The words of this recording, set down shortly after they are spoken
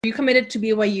You committed to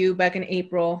BYU back in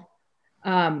April.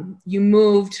 You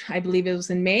moved, I believe it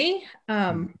was in May.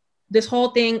 This whole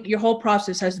thing, your whole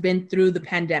process has been through the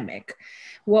pandemic.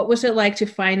 What was it like to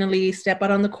finally step out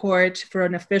on the court for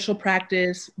an official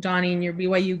practice, donning your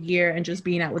BYU gear and just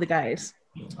being out with the guys?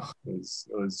 It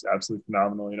was absolutely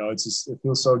phenomenal. It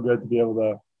feels so good to be able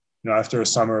to, after a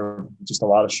summer, just a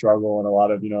lot of struggle and a lot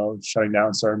of, shutting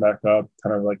down, starting back up,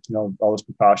 kind of like, all those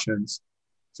precautions.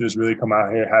 To just really come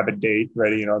out here, have a date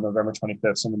ready, November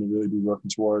 25th, something to really be working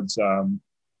towards.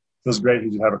 Feels great to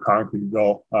just have a concrete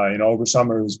goal. Over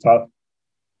summer it was tough.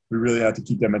 We really had to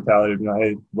keep that mentality of,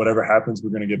 hey, whatever happens,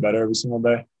 we're going to get better every single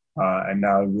day. And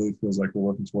now it really feels like we're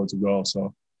working towards a goal.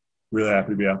 So really happy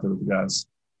to be out there with the guys.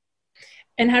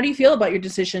 And how do you feel about your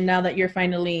decision now that you're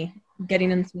finally getting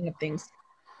in the swing of things?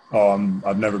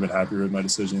 I've never been happier with my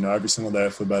decision. Every single day I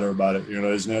feel better about it.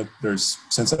 There's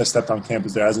since I stepped on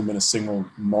campus, there hasn't been a single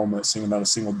moment, not a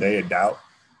single day of doubt.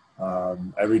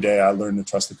 Every day I learn to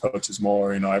trust the coaches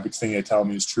more. Everything they tell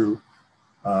me is true.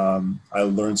 I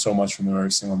learn so much from them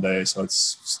every single day. So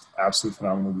it's just absolutely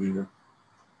phenomenal to be here.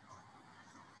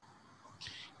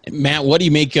 Matt, what do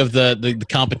you make of the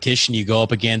competition you go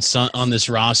up against on this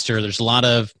roster? There's a lot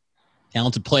of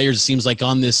talented players, it seems like,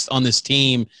 on this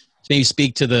team. Maybe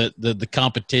speak to the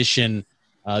competition,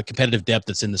 competitive depth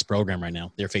that's in this program right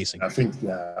now they're facing. I think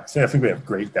we have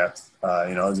great depth.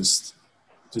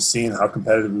 Just seeing how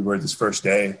competitive we were this first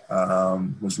day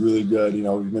was really good.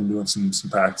 We've been doing some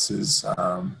practices.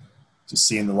 Just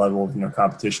seeing the level of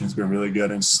competition has been really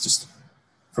good. And it's just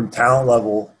from talent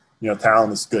level,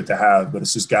 talent is good to have, but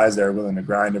it's just guys that are willing to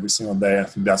grind every single day. I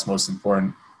think that's most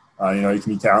important. You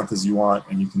can be talented as you want,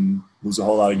 and you can lose a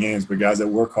whole lot of games, but guys that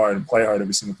work hard and play hard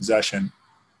every single possession,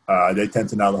 they tend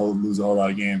to not lose a whole lot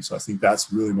of games. So I think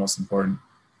that's really most important.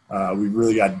 We've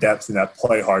really got depth in that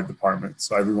play hard department.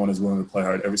 So everyone is willing to play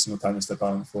hard every single time they step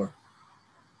out on the floor.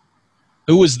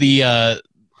 Who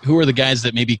are the guys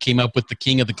that maybe came up with the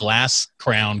King of the Glass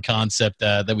crown concept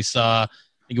that we saw? I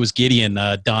think it was Gideon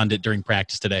donned it during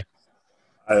practice today.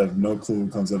 I have no clue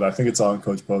what comes up. I think it's all in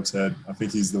Coach Pope's head. I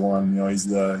think he's the one, he's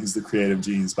the creative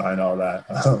genius behind all that.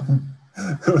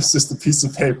 It was just a piece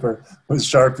of paper with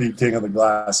Sharpie, King of the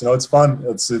Glass. It's fun.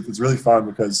 It's really fun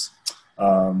because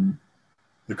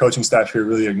the coaching staff here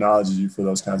really acknowledges you for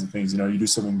those kinds of things. You do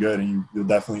something good and you'll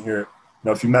definitely hear it.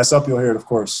 If you mess up, you'll hear it, of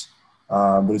course.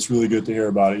 But it's really good to hear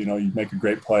about it. You make a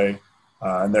great play,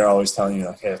 and they're always telling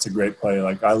you, hey, it's a great play.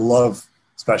 I love,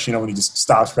 especially, when he just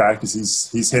stops practice,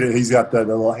 he's hit it. He's got the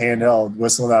little handheld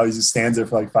whistling out. He just stands there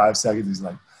for 5 seconds. He's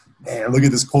like, man, look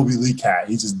at this Colby Lee cat.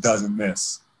 He just doesn't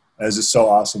miss. And it's just so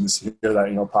awesome to hear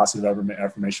that, positive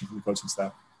affirmation from the coaching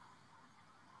staff.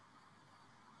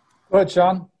 Go ahead,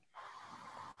 Sean.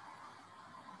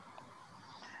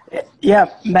 Yeah,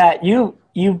 Matt,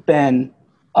 you've been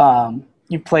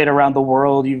you've played around the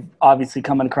world. You've obviously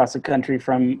come across the country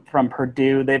from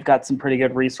Purdue. They've got some pretty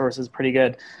good resources, pretty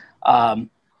good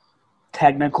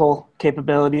technical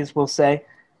capabilities, we'll say.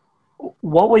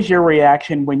 What was your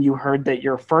reaction when you heard that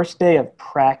your first day of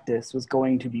practice was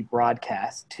going to be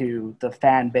broadcast to the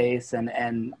fan base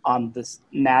and on this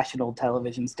national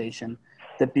television station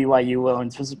that BYU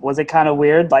owns? Was it kind of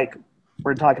weird? Like,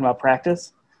 we're talking about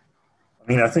practice?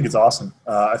 I think it's awesome.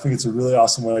 I think it's a really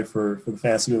awesome way for the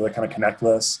fans to be able to kind of connect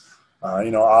with us.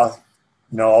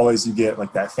 Always you get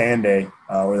that fan day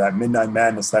or that midnight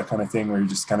madness, that kind of thing, where you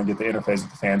just kind of get the interface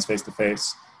with the fans face to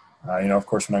face. Of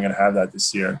course, we're not going to have that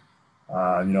this year.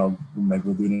 Maybe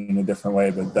we'll do it in a different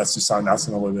way, but that's just not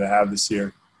something we're going to have this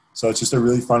year. So it's just a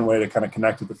really fun way to kind of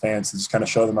connect with the fans, to just kind of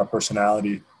show them our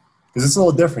personality, because it's a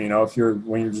little different.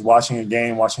 When you're just watching a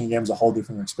game is a whole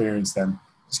different experience than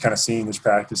just kind of seeing this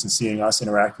practice and seeing us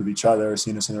interact with each other,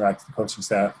 seeing us interact with the coaching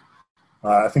staff.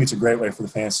 I think it's a great way for the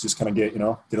fans to just kind of get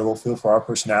a little feel for our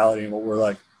personality and what we're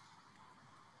like.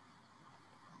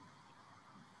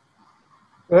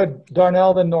 Go ahead,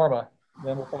 Darnell, then Norma.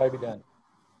 Then we'll probably be done.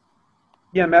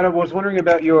 Yeah, Matt, I was wondering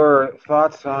about your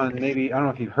thoughts on maybe, I don't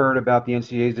know if you've heard about the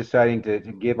NCAA's deciding to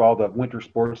give all the winter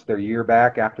sports their year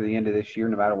back after the end of this year,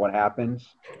 no matter what happens.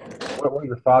 What are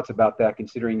your thoughts about that,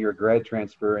 considering your grad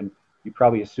transfer, and you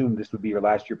probably assumed this would be your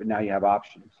last year, but now you have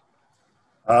options?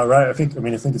 Right. I think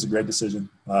it's a great decision.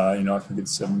 I think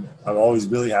I'm always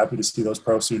really happy to see those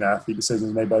pro student athlete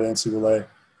decisions made by the NCAA.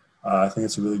 I think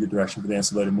it's a really good direction for the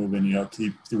NCAA to move in,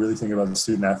 keep really thinking about the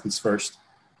student athletes first.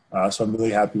 So I'm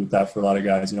really happy with that for a lot of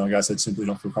guys. Guys that simply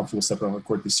don't feel comfortable stepping on the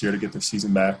court this year to get their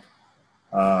season back.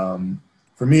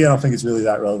 For me, I don't think it's really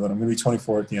that relevant. I'm going to be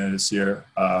 24 at the end of this year.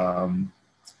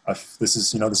 This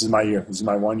is my year. This is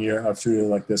my 1 year. I've treated it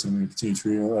like this. I'm going to continue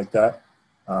treating it like that.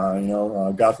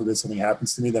 God forbid something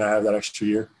happens to me, then I have that extra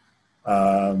year.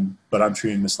 But I'm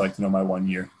treating this like, my 1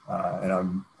 year. And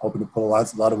I'm hoping to pull a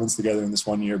lot of wins together in this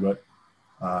 1 year. But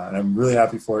and I'm really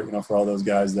happy for it, for all those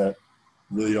guys that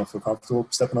really don't feel comfortable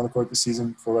stepping on the court this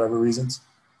season for whatever reasons.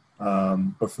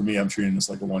 But for me, I'm treating this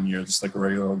like a 1 year, just like a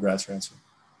regular old grad transfer.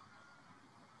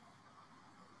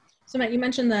 So, Matt, you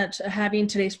mentioned that having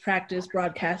today's practice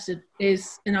broadcasted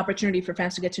is an opportunity for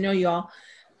fans to get to know you all.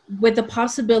 With the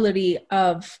possibility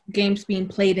of games being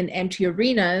played in empty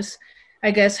arenas,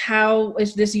 I guess, how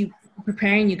is this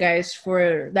preparing you guys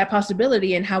for that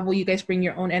possibility, and how will you guys bring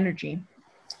your own energy?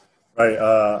 Right.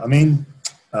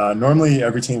 Normally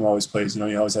every team always plays,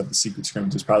 you always have the secret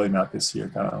scrimmages, probably not this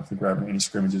year. I don't think we're having any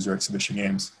scrimmages or exhibition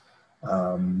games.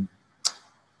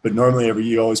 But normally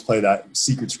you always play that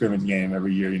secret scrimmage game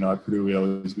every year. At Purdue,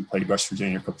 we played West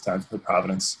Virginia a couple times, played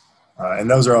Providence. And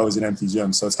those are always in empty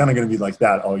gyms. So it's kind of going to be like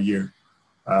that all year.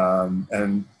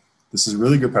 And this is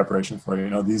really good preparation for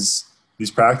you.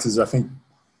 These practices, I think,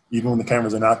 even when the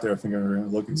cameras are not there, I think are going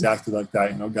to look exactly like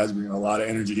that. Guys bringing a lot of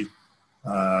energy,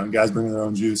 guys bringing their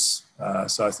own juice.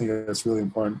 So I think that's really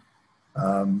important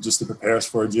just to prepare us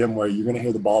for a gym where you're going to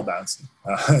hear the ball bouncing.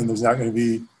 And there's not going to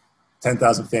be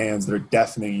 10,000 fans that are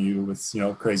deafening you with,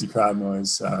 crazy crowd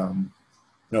noise.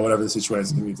 Whatever the situation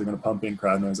is going to be, if they're going to pump in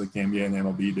crowd noise like the NBA and the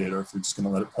MLB did, or if they're just going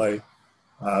to let it play.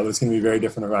 But it's going to be a very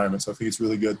different environment. So I think it's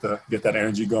really good to get that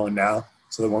energy going now,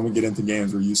 so that when we get into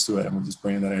games, we're used to it and we're just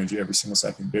bringing that energy every single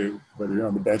second, whether you're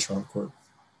on the bench or on the court.